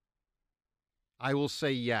 I will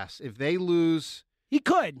say yes. If they lose, he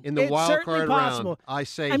could in the wild card round. I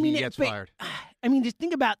say he gets fired. I mean, just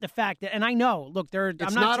think about the fact that, and I know, look,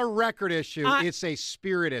 it's not a record issue. It's a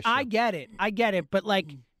spirit issue. I get it. But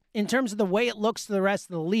like, in terms of the way it looks to the rest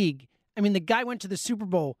of the league, I mean, the guy went to the Super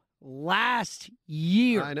Bowl last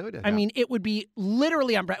year. I know that. I mean, it would be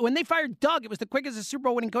literally unprecedented. When they fired Doug, it was the quickest a Super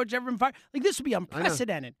Bowl winning coach ever been fired. Like, this would be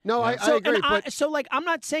unprecedented. No, I agree. But I'm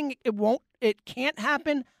not saying it can't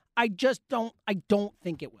happen. I don't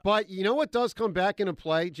think it will. But you know what does come back into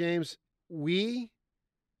play, James? We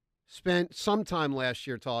spent some time last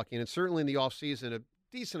year talking, and certainly in the offseason, a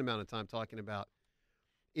decent amount of time talking about,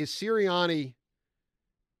 is Sirianni,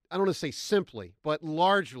 I don't want to say simply, but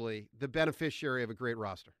largely the beneficiary of a great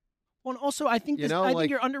roster. Well, and also, I think think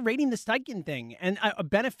you're underrating the Steichen thing and a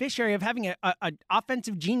beneficiary of having an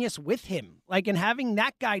offensive genius with him, and having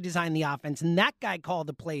that guy design the offense and that guy call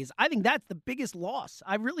the plays. I think that's the biggest loss.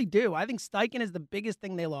 I really do. I think Steichen is the biggest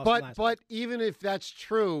thing they lost. But even if that's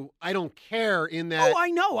true, I don't care in that. Oh, I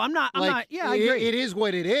know. I'm not. Yeah, I agree. It is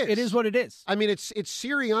what it is. It is what it is. I mean, it's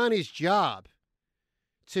Sirianni's job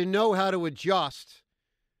to know how to adjust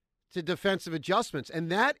to defensive adjustments. And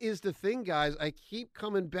that is the thing, guys, I keep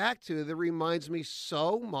coming back to that reminds me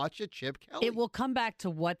so much of Chip Kelly. It will come back to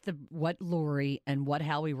what Lurie and what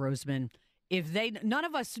Howie Roseman, none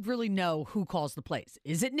of us really know who calls the plays.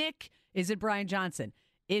 Is it Nick? Is it Brian Johnson?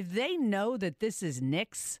 If they know that this is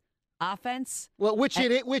Nick's offense. Well, which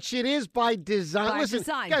it is by design. Listen,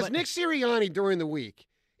 guys, Nick Sirianni during the week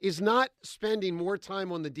is not spending more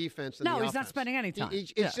time on the defense than the offense. No, he's not spending any time.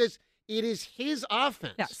 It's just, it is his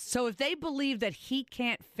offense. Yes. So if they believe that he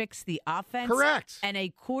can't fix the offense, correct, and a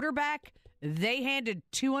quarterback they handed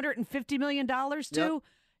 $250 million to,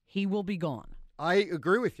 he will be gone. I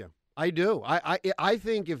agree with you. I do. I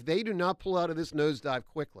think if they do not pull out of this nosedive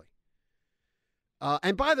quickly,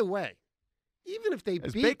 and by the way, even if they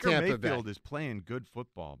beat Baker Tampa Mayfield Bay, is playing good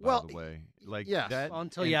football, by the way.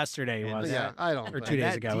 Until yesterday he was. Yeah, I don't. Or 2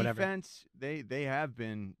 days ago, whatever. Defense, they have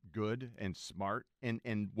been good and smart,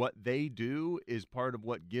 and what they do is part of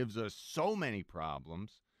what gives us so many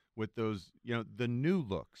problems with those, the new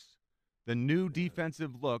looks, the new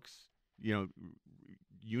defensive looks,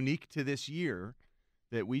 unique to this year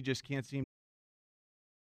that we just can't seem.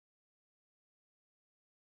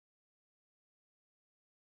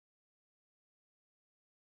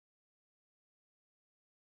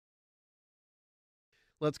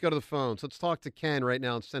 Let's go to the phones. Let's talk to Ken right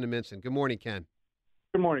now in Sentiments. Good morning, Ken.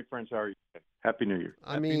 Good morning, friends. How are you? Happy New Year.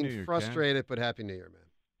 Happy New Year, frustrated, Ken. But Happy New Year,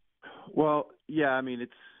 man. Well, yeah, I mean,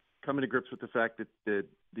 it's coming to grips with the fact that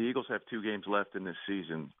the Eagles have 2 games left in this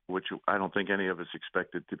season, which I don't think any of us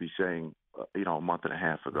expected to be saying, a month and a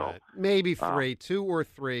half ago. Right. Maybe 3, 2 or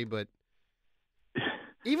 3, but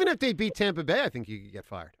even if they beat Tampa Bay, I think you could get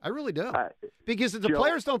fired. I really do. Because if the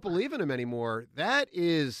players don't believe in him anymore, that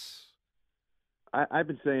is... I've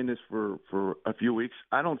been saying this for a few weeks.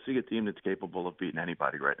 I don't see a team that's capable of beating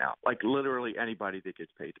anybody right now, like literally anybody that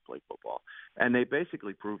gets paid to play football. And they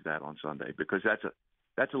basically proved that on Sunday because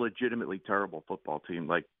that's a legitimately terrible football team.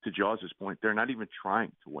 Like, to Jaws' point, they're not even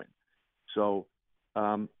trying to win. So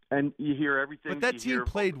And you hear everything. But that team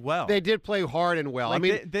played well. They did play hard and well. Like, I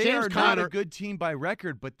mean, they James are Conner, not a good team by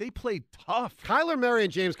record, but they played tough. Kyler Murray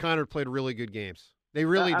and James Conner played really good games. They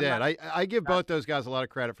really did. I give both those guys a lot of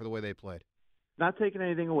credit for the way they played. Not taking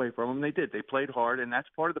anything away from them. They did. They played hard, and that's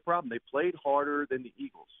part of the problem. They played harder than the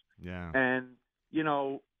Eagles. Yeah. And,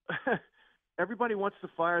 everybody wants to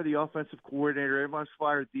fire the offensive coordinator. Everyone wants to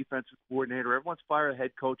fire the defensive coordinator. Everyone wants to fire a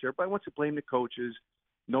head coach. Everybody wants to blame the coaches.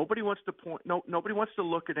 Nobody wants to nobody wants to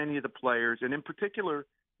look at any of the players, and in particular,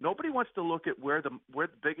 nobody wants to look at where the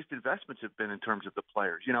biggest investments have been in terms of the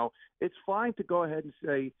players. It's fine to go ahead and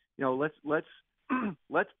say,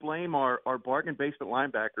 let's blame our bargain basement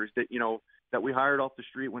linebackers that we hired off the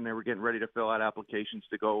street when they were getting ready to fill out applications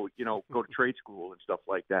to go to trade school and stuff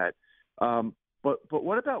like that. But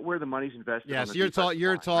what about where the money's invested? Yes, you're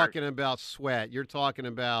talking about Sweat. You're talking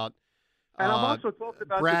about and I'm also talking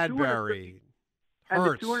about Bradbury. Hurts. And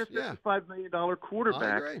the $255 million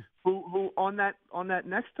quarterback who on that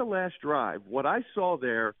next to last drive, what I saw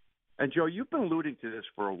there, and Joe, you've been alluding to this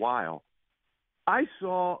for a while. I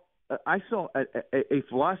saw a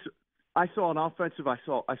philosophy. I saw an offensive. I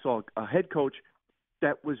saw a head coach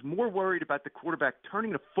that was more worried about the quarterback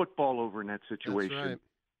turning the football over in that situation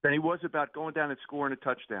than he was about going down and scoring a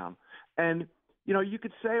touchdown. And you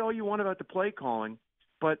could say all you want about the play calling,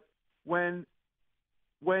 but when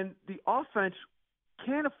the offense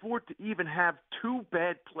can't afford to even have two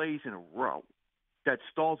bad plays in a row that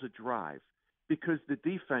stalls a drive because the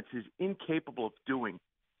defense is incapable of doing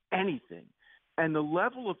anything. And the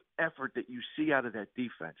level of effort that you see out of that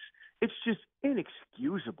defense, it's just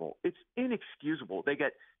inexcusable. It's inexcusable. They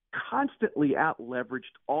get constantly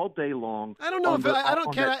out-leveraged all day long. I don't know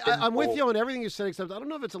I'm with you on everything you said, except I don't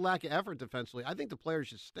know if it's a lack of effort defensively. I think the players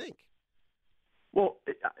just stink. Well,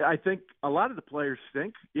 I think a lot of the players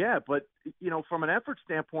stink, yeah. But, from an effort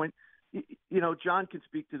standpoint, John can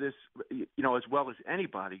speak to this, as well as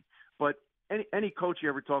anybody. But any coach you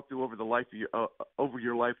ever talk to over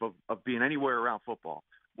your life of being anywhere around football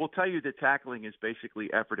will tell you that tackling is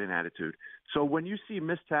basically effort and attitude. So when you see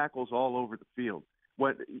missed tackles all over the field,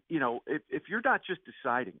 if you're not just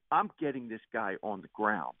deciding, I'm getting this guy on the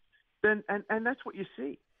ground, then and that's what you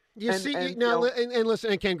see.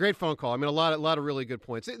 Listen, and Ken, great phone call. I mean, a lot of really good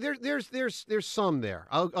points. There's some there.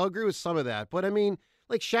 I'll agree with some of that, but I mean,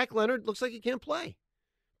 like Shaq Leonard looks like he can't play.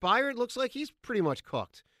 Byard looks like he's pretty much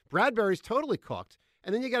cooked. Bradbury's totally cooked,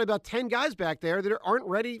 and then you got about 10 guys back there that aren't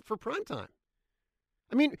ready for prime time.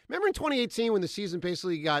 I mean, remember in 2018 when the season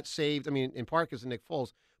basically got saved? I mean, in part because of Nick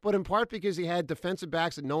Foles, but in part because he had defensive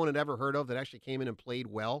backs that no one had ever heard of that actually came in and played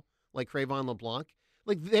well, like Crayvon LeBlanc.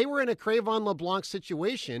 Like, they were in a Crayvon LeBlanc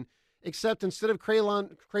situation, except instead of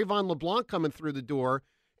Crayvon LeBlanc coming through the door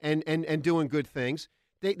and doing good things,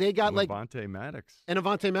 they got like Avonte Maddox. And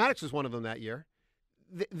Avonte Maddox was one of them that year.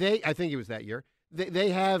 I think it was that year. They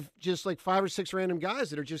have just like 5 or 6 random guys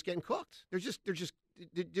that are just getting cooked. They're just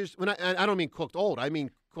when I don't mean cooked old. I mean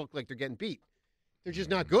cooked like they're getting beat. They're just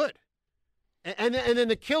not good. And then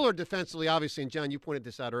the killer defensively, obviously, and John, you pointed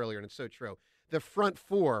this out earlier, and it's so true. The front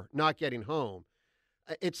four not getting home.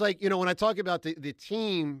 It's like, when I talk about the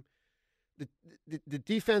team, the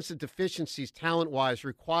defensive deficiencies talent-wise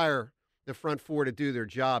require the front four to do their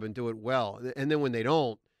job and do it well. And then when they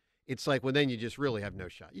don't, it's like, well, then you just really have no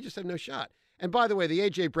shot. You just have no shot. And by the way, the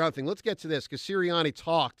A.J. Brown thing, let's get to this because Sirianni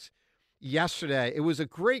talked yesterday. It was a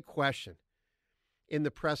great question in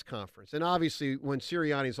the press conference. And obviously, when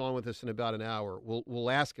Sirianni's on with us in about an hour, we'll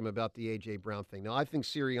ask him about the A.J. Brown thing. Now, I think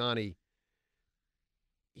Sirianni,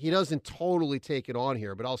 he doesn't totally take it on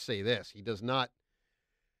here, but I'll say this. He does not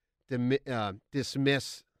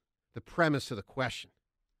dismiss the premise of the question.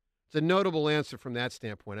 It's a notable answer from that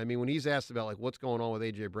standpoint. I mean, when he's asked about, like, what's going on with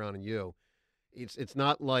A.J. Brown and you, it's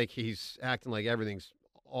not like he's acting like everything's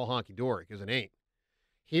all honky-dory, because it ain't.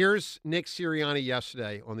 Here's Nick Sirianni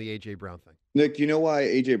yesterday on the A.J. Brown thing. Nick, do you know why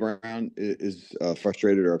A.J. Brown is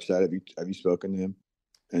frustrated or upset? Have you spoken to him?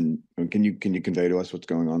 And can you convey to us what's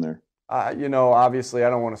going on there? Obviously, I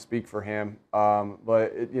don't want to speak for him,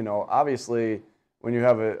 but obviously, when you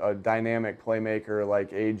have a dynamic playmaker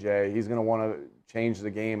like AJ, he's going to want to change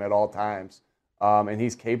the game at all times, and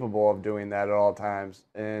he's capable of doing that at all times.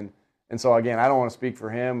 And so again, I don't want to speak for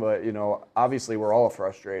him, but obviously, we're all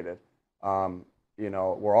frustrated.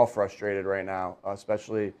 We're all frustrated right now,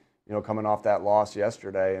 especially coming off that loss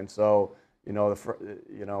yesterday. And so you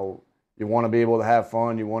want to be able to have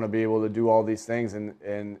fun, you want to be able to do all these things,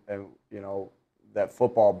 and that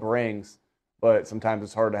football brings. But sometimes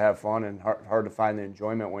it's hard to have fun and hard to find the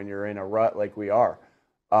enjoyment when you're in a rut like we are.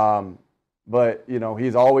 But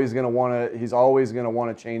he's always going to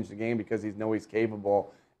want to change the game because he's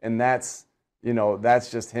capable, and that's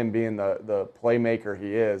that's just him being the playmaker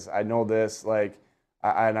he is. I know this, and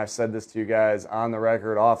I've said this to you guys on the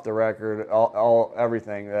record, off the record,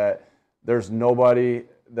 everything, that there's nobody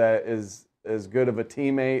that is as good of a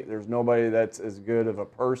teammate. There's nobody that's as good of a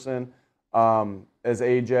person as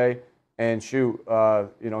AJ. And shoot,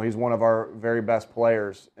 he's one of our very best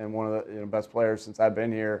players and one of the best players since I've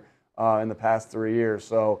been here in the past 3 years.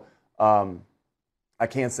 So I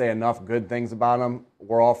can't say enough good things about him.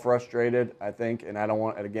 We're all frustrated, I think, and I don't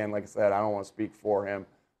want, again, like I said, I don't want to speak for him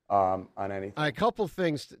on anything. A couple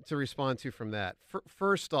things to respond to from that.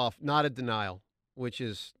 First off, not a denial, which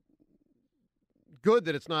is good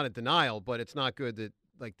that it's not a denial, but it's not good that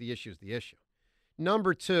the issue is the issue.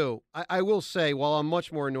 Number two, I will say, while I'm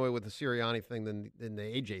much more annoyed with the Sirianni thing than the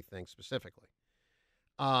AJ thing specifically,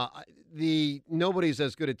 the nobody's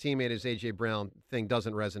as good a teammate as AJ Brown thing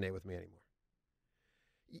doesn't resonate with me anymore.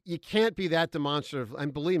 You can't be that demonstrative.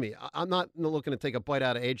 And believe me, I'm not looking to take a bite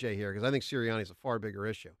out of AJ here because I think Sirianni's a far bigger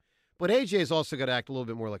issue. But AJ's also got to act a little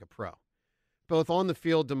bit more like a pro, both on the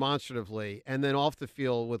field demonstratively and then off the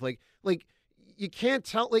field with you can't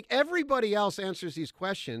tell, everybody else answers these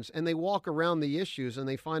questions and they walk around the issues and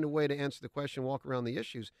they find a way to answer the question, walk around the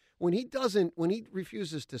issues. When he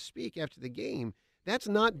refuses to speak after the game, that's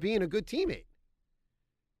not being a good teammate.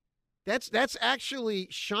 That's actually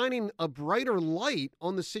shining a brighter light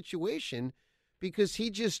on the situation because he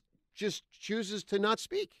just chooses to not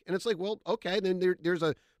speak. And it's well, okay, then there's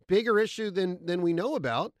a bigger issue than we know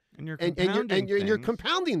about. And you're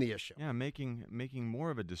compounding the issue. Yeah, making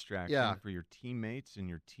more of a distraction for your teammates and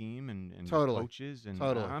your team and totally. Your coaches. And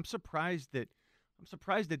totally. I'm surprised that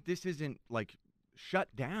this isn't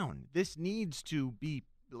shut down. This needs to be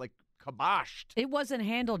kiboshed. It wasn't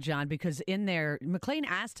handled, John, because in there, McClain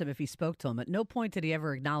asked him if he spoke to him. At no point did he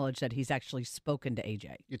ever acknowledge that he's actually spoken to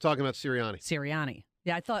AJ. You're talking about Sirianni.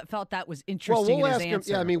 Yeah, I felt that was interesting in his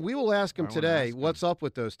answer. Him. Yeah, we will ask him today what's up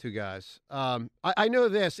with those two guys. I know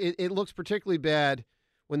this. It looks particularly bad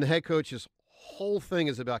when the head coach's whole thing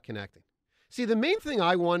is about connecting. See, the main thing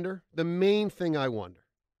I wonder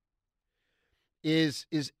is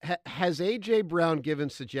has A.J. Brown given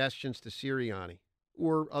suggestions to Sirianni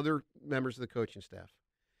or other members of the coaching staff,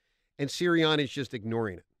 and Sirianni's just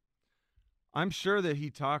ignoring it? I'm sure that he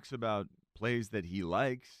talks about plays that he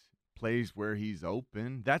likes, plays where he's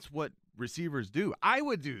open. That's what receivers do. I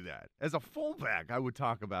would do that. As a fullback, I would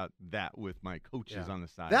talk about that with my coaches on the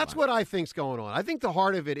side. That's what I think's going on. I think the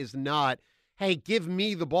heart of it is not, hey, give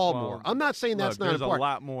me the ball more. I'm not saying that's not important. There's a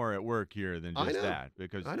lot more at work here than just that.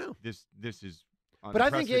 Because I know. This is But I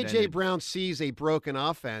think A.J. Brown sees a broken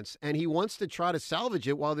offense, and he wants to try to salvage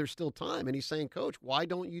it while there's still time. And he's saying, Coach, why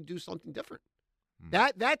don't you do something different?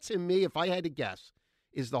 That to me, if I had to guess,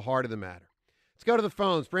 is the heart of the matter. Let's go to the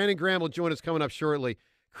phones. Brandon Graham will join us coming up shortly.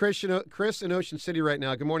 Chris in Ocean City right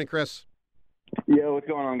now. Good morning, Chris. Yo, what's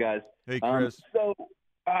going on, guys? Hey, Chris.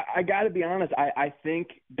 I got to be honest. I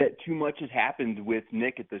think that too much has happened with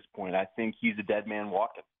Nick at this point. I think he's a dead man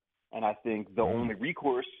walking. And I think the only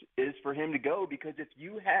recourse is for him to go, because if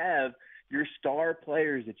you have your star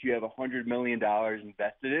players that you have $100 million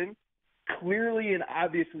invested in, clearly and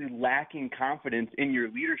obviously lacking confidence in your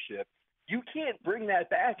leadership, you can't bring that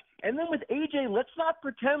back. And then with AJ, let's not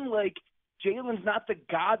pretend like Jalen's not the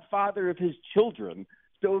godfather of his children.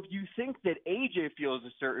 So if you think that AJ feels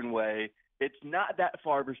a certain way, it's not that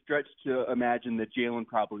far of a stretch to imagine that Jalen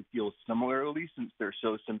probably feels similarly, since they're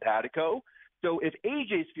so simpatico. So if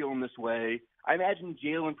AJ's feeling this way, I imagine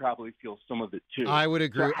Jalen probably feels some of it too. I would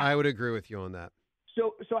agree. I would agree with you on that.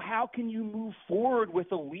 So how can you move forward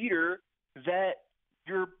with a leader that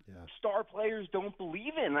your star players don't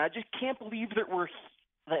believe in? I just can't believe that we're.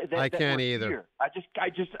 I can't either. Here. I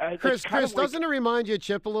just. Chris, doesn't it remind you of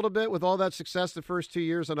Chip a little bit with all that success the first 2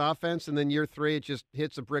 years on offense, and then year 3 it just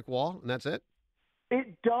hits a brick wall and that's it?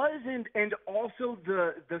 It does, and also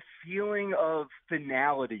the feeling of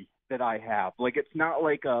finality that I have. It's not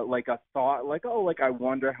like a thought, I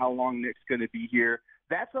wonder how long Nick's going to be here.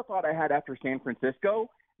 That's a thought I had after San Francisco.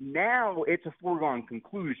 Now it's a foregone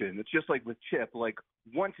conclusion. It's just like with Chip.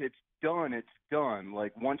 Once it's done, it's done.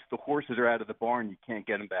 Once the horses are out of the barn, you can't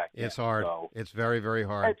get them back. It's hard. So it's very, very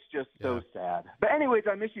hard. It's just so sad. But anyways,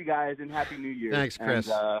 I miss you guys, and Happy New Year. Thanks, Chris.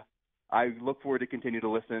 And, I look forward to continue to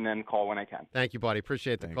listen and call when I can. Thank you, buddy.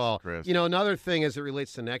 Appreciate the call. Chris. Another thing as it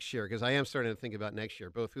relates to next year, because I am starting to think about next year,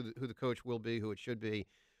 both who the coach will be, who it should be,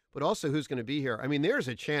 but also who's going to be here. There's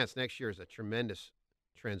a chance next year is a tremendous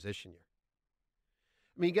transition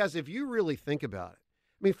year. Guys, if you really think about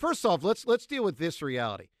it, first off, let's deal with this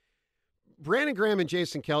reality. Brandon Graham and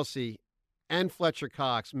Jason Kelce and Fletcher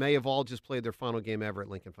Cox may have all just played their final game ever at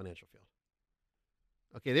Lincoln Financial Field.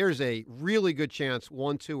 Okay, there's a really good chance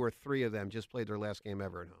 1, 2, or 3 of them just played their last game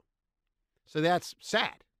ever at home. So that's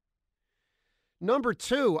sad. Number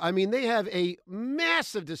 2, I mean, they have a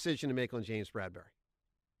massive decision to make on James Bradbury.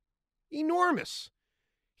 Enormous.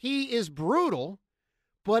 He is brutal,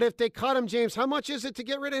 but if they cut him, James, how much is it to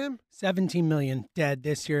get rid of him? $17 million dead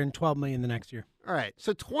this year and $12 million the next year. All right,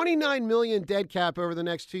 so $29 million dead cap over the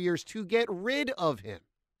next 2 years to get rid of him.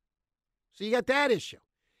 So you got that issue.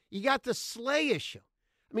 You got the Slay issue.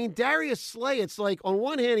 I mean, Darius Slay, it's like on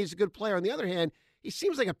one hand, he's a good player. On the other hand, he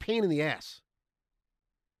seems like a pain in the ass.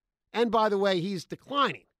 And by the way, he's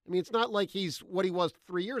declining. I mean, it's not like he's what he was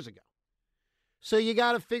 3 years ago. So you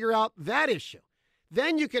got to figure out that issue.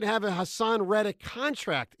 Then you could have a Hassan Reddick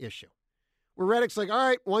contract issue where Reddick's like, all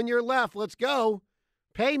right, 1 year left. Let's go.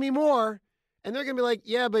 Pay me more. And they're going to be like,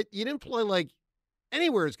 yeah, but you didn't play like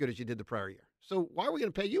anywhere as good as you did the prior year. So why are we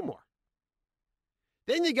going to pay you more?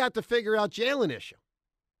 Then you got to figure out Jalen issue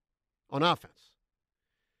on offense.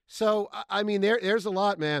 So, I mean, there's a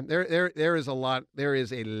lot, man. There is a lot. There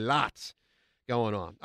is a lot going on.